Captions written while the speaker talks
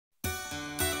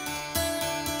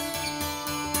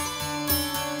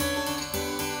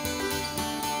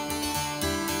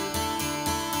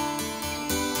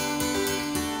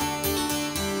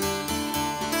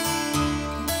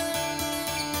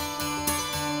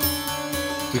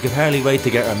We could hardly wait to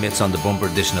get our mitts on the bumper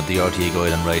edition of the RTE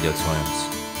Guide on Radio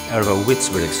Times, out of our wits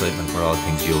with excitement for all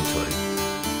things Yuletide.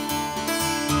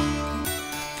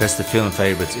 Festive film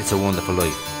favourites It's a Wonderful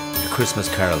Life, A Christmas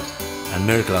Carol and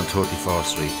Miracle on 34th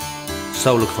Street.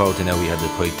 So look forward to now we had the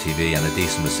Pipe TV and a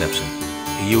decent reception.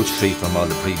 A huge treat from all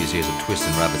the previous years of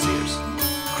twisting rabbit's ears.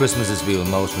 Christmas as we will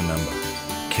most remember,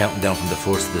 counting down from the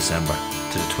 1st of December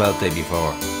to the 12th day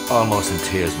before, almost in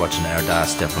tears watching our dad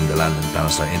step from the landing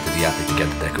banister into the attic to get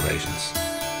the decorations.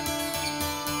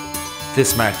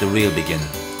 This marked the real beginning.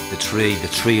 The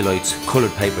tree lights,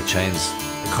 coloured paper chains,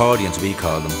 accordions we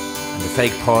call them, and the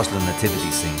fake porcelain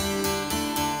nativity scene.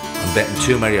 I'm betting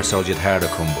 2 merry or so you'd harder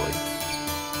come by.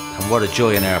 And what a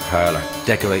joy in our parlour,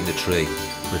 decorating the tree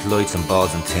with lights and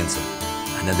balls and tinsel,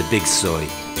 and then the big sigh,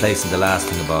 placing the last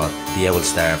thing of all, the owl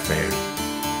star fairy.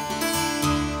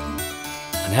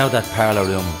 And how that parlour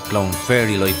room, glowing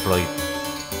fairy light bright,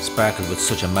 sparkled with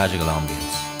such a magical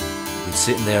ambience. We'd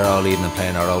sitting there all evening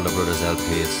playing our older brother's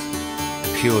LPs,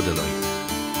 a pure delight,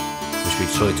 which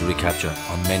we've tried to recapture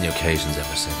on many occasions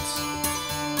ever since.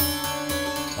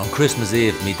 On Christmas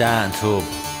Eve, me dad and Tub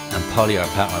and Polly, our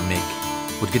partner Mick,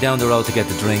 would go down the road to get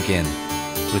the drink in,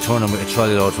 returning with a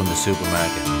trolley load from the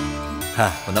supermarket.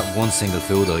 But not one single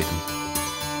food item.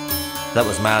 That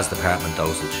was Ma's department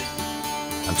dosage.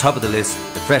 On top of the list,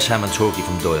 the fresh ham and turkey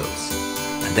from Doyle's,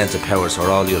 and then to Powers for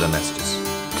all the other messages,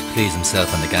 to please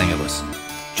himself and the gang of us.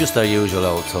 Just our usual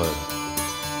old toil.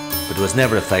 But there was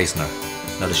never a facing her,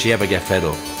 nor did she ever get fed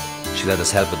up. She let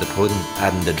us help with the pudding,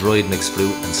 adding the dried mixed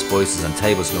fruit and spices and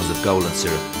tablespoons of golden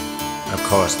syrup, and of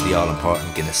course the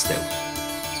all-important Guinness stout.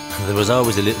 And there was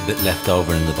always a little bit left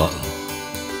over in the bottle,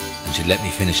 and she'd let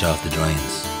me finish off the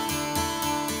drains.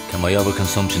 Can my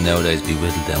overconsumption nowadays be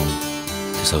whittled down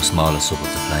to so small a sup of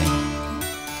the flame?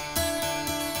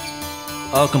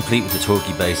 All complete with the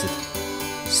turkey basted,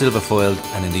 silver foiled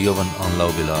and in the oven on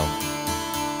low below,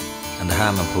 and the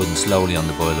ham and pudding slowly on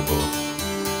the boil above.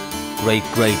 Great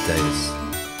days,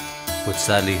 but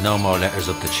sadly no more letters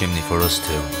up the chimney for us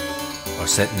two, or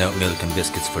setting out milk and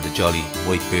biscuits for the jolly,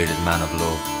 white-bearded man of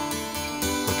love.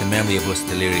 But the memory of us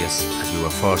delirious as we were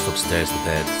forced upstairs to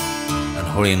bed, and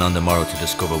hurrying on the morrow to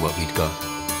discover what we'd got,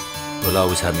 will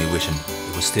always have me wishing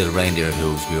it was still reindeer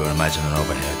hooves we were imagining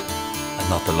overhead, and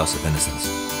not the loss of innocence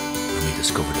when we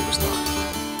discovered it was not.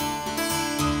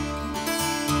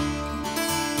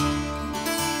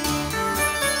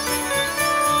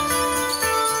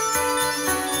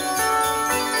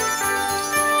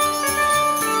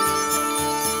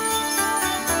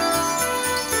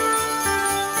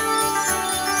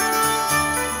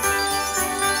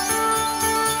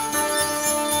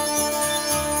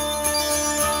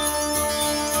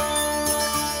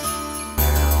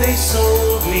 They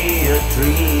sold me a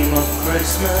dream of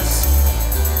Christmas.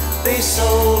 They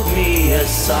sold me a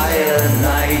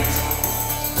cyanide.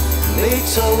 They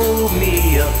told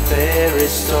me a fairy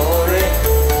story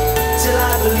till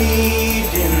I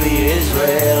believed in the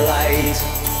Israelite.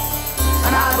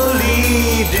 And I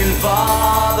believed in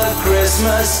Father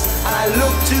Christmas, and I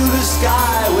looked to the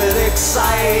sky with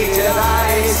excited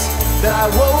eyes. Then I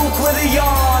woke with a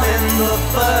yawn in the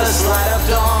first light of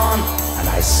dawn, and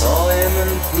I saw him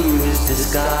and through his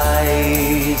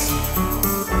disguise.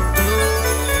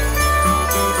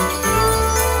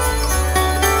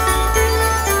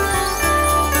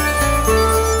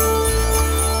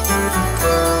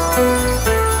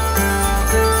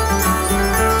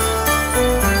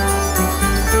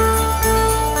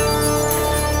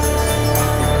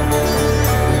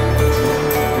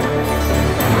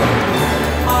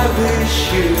 I wish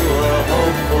you a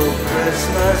hopeful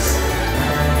Christmas.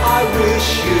 I wish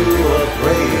you a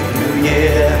brave new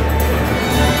year.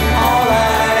 All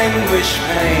anguish,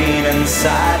 pain and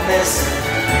sadness,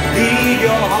 leave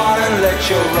your heart and let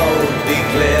your road be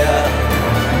clear.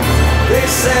 They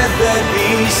said there'd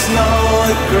be snow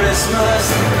at Christmas.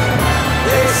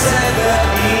 They said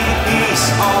there'd be peace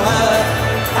on earth.